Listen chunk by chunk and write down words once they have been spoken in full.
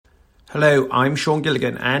Hello, I'm Sean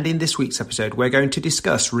Gilligan, and in this week's episode, we're going to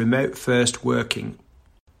discuss remote first working.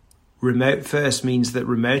 Remote first means that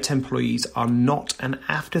remote employees are not an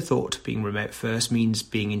afterthought. Being remote first means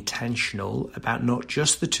being intentional about not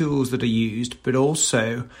just the tools that are used, but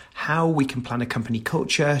also how we can plan a company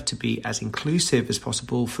culture to be as inclusive as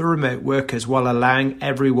possible for remote workers while allowing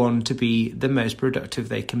everyone to be the most productive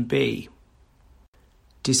they can be.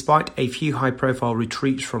 Despite a few high-profile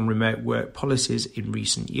retreats from remote work policies in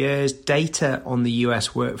recent years, data on the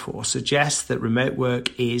US workforce suggests that remote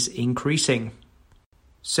work is increasing.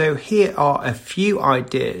 So here are a few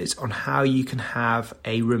ideas on how you can have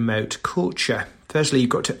a remote culture. Firstly,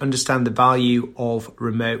 you've got to understand the value of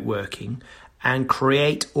remote working and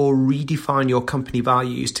create or redefine your company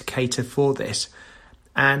values to cater for this.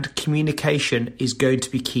 And communication is going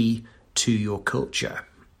to be key to your culture.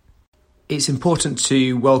 It's important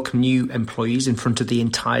to welcome new employees in front of the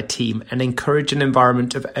entire team and encourage an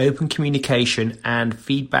environment of open communication and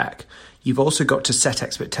feedback. You've also got to set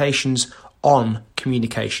expectations on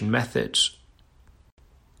communication methods.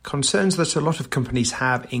 Concerns that a lot of companies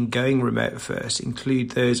have in going remote first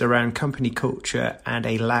include those around company culture and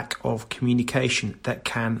a lack of communication that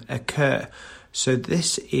can occur. So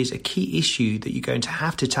this is a key issue that you're going to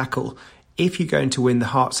have to tackle if you're going to win the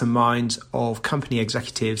hearts and minds of company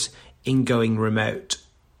executives in going remote.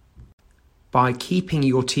 By keeping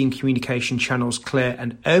your team communication channels clear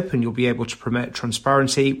and open, you'll be able to promote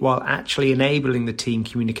transparency while actually enabling the team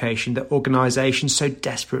communication that organizations so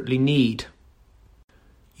desperately need.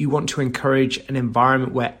 You want to encourage an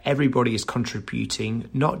environment where everybody is contributing,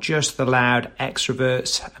 not just the loud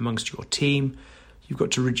extroverts amongst your team. You've got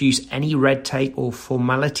to reduce any red tape or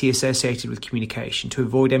formality associated with communication to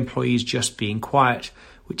avoid employees just being quiet,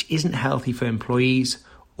 which isn't healthy for employees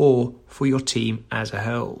or for your team as a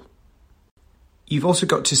whole. You've also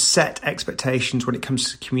got to set expectations when it comes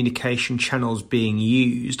to communication channels being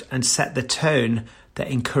used and set the tone that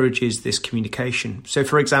encourages this communication. So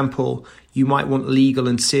for example, you might want legal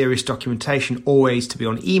and serious documentation always to be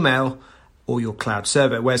on email or your cloud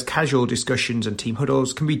server, whereas casual discussions and team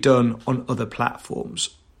huddles can be done on other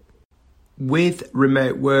platforms. With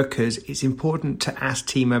remote workers, it's important to ask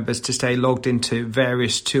team members to stay logged into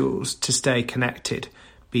various tools to stay connected,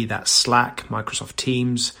 be that Slack, Microsoft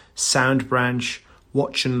Teams, SoundBranch,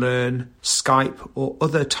 Watch and Learn, Skype, or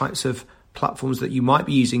other types of platforms that you might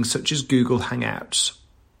be using, such as Google Hangouts.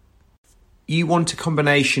 You want a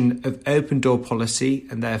combination of open door policy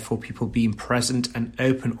and therefore people being present and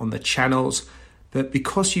open on the channels, but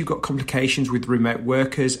because you've got complications with remote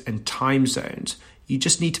workers and time zones, you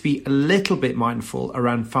just need to be a little bit mindful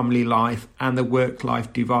around family life and the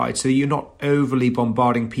work-life divide so you're not overly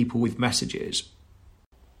bombarding people with messages.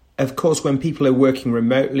 Of course, when people are working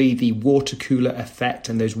remotely, the water cooler effect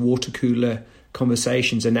and those water cooler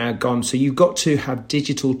conversations are now gone. So you've got to have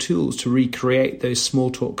digital tools to recreate those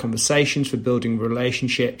small talk conversations for building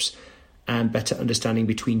relationships and better understanding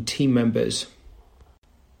between team members.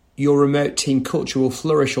 Your remote team culture will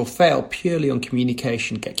flourish or fail purely on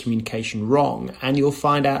communication, get communication wrong, and you'll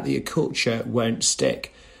find out that your culture won't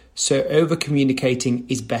stick. So over-communicating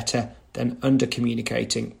is better than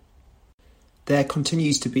under-communicating. There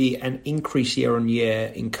continues to be an increase year on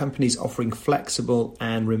year in companies offering flexible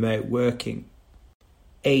and remote working.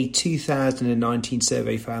 A 2019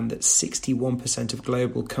 survey found that 61% of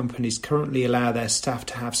global companies currently allow their staff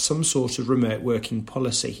to have some sort of remote working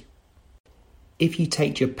policy. If you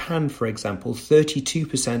take Japan, for example,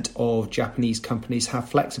 32% of Japanese companies have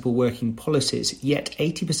flexible working policies, yet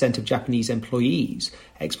 80% of Japanese employees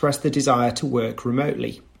express the desire to work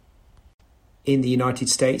remotely. In the United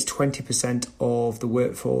States, 20% of the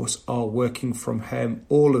workforce are working from home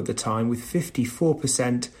all of the time, with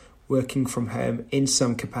 54% working from home in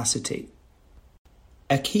some capacity.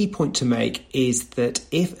 A key point to make is that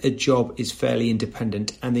if a job is fairly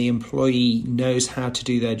independent and the employee knows how to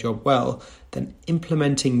do their job well, then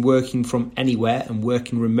implementing working from anywhere and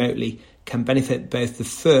working remotely can benefit both the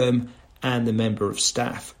firm and the member of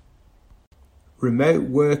staff. Remote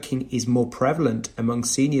working is more prevalent among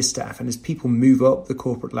senior staff, and as people move up the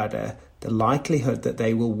corporate ladder, the likelihood that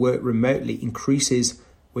they will work remotely increases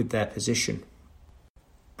with their position.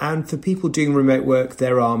 And for people doing remote work,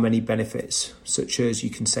 there are many benefits, such as you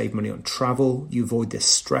can save money on travel, you avoid the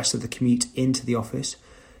stress of the commute into the office,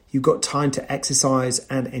 you've got time to exercise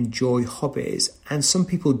and enjoy hobbies, and some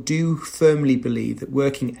people do firmly believe that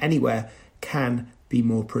working anywhere can be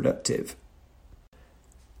more productive.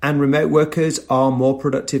 And remote workers are more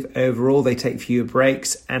productive overall. They take fewer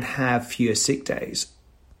breaks and have fewer sick days.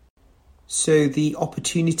 So the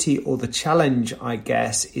opportunity or the challenge, I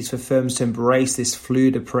guess, is for firms to embrace this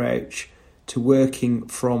fluid approach to working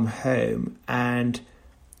from home and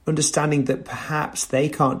understanding that perhaps they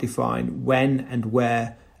can't define when and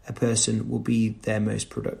where a person will be their most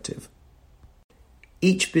productive.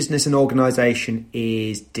 Each business and organisation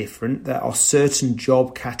is different. There are certain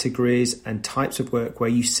job categories and types of work where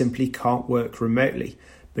you simply can't work remotely.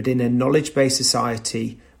 But in a knowledge-based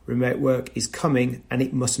society, remote work is coming and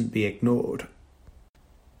it mustn't be ignored.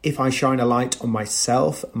 If I shine a light on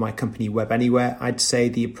myself and my company Web Anywhere, I'd say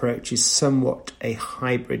the approach is somewhat a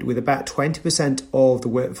hybrid, with about 20% of the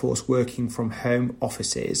workforce working from home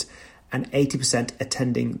offices and 80%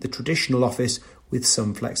 attending the traditional office with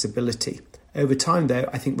some flexibility. Over time, though,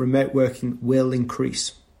 I think remote working will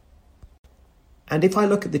increase. And if I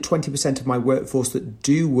look at the 20% of my workforce that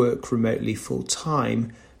do work remotely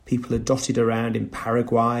full-time, people are dotted around in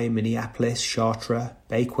Paraguay, Minneapolis, Chartres,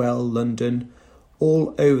 Bakewell, London,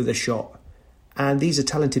 all over the shop. And these are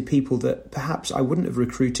talented people that perhaps I wouldn't have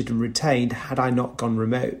recruited and retained had I not gone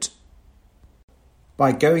remote.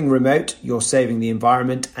 By going remote, you're saving the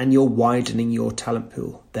environment and you're widening your talent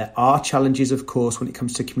pool. There are challenges, of course, when it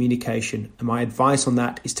comes to communication, and my advice on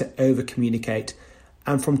that is to over-communicate.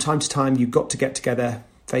 And from time to time, you've got to get together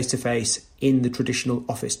face-to-face in the traditional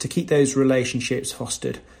office to keep those relationships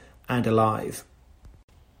fostered and alive.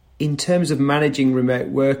 In terms of managing remote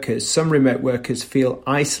workers, some remote workers feel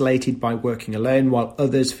isolated by working alone, while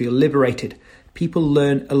others feel liberated. People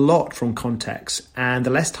learn a lot from context, and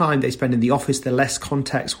the less time they spend in the office, the less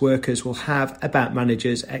context workers will have about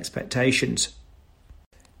managers' expectations.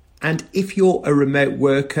 And if you're a remote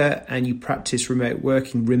worker and you practice remote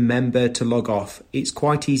working, remember to log off. It's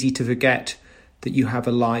quite easy to forget that you have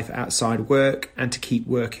a life outside work and to keep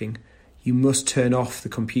working. You must turn off the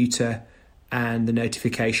computer and the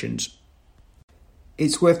notifications.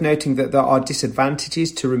 It's worth noting that there are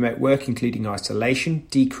disadvantages to remote work, including isolation,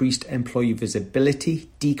 decreased employee visibility,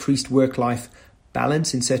 decreased work-life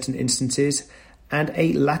balance in certain instances, and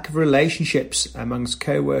a lack of relationships amongst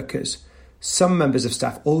co-workers. Some members of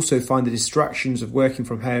staff also find the distractions of working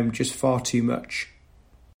from home just far too much.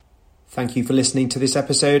 Thank you for listening to this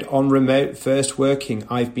episode on Remote First Working.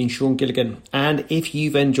 I've been Sean Gilligan, and if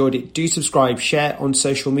you've enjoyed it, do subscribe, share on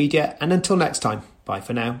social media, and until next time, bye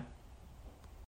for now.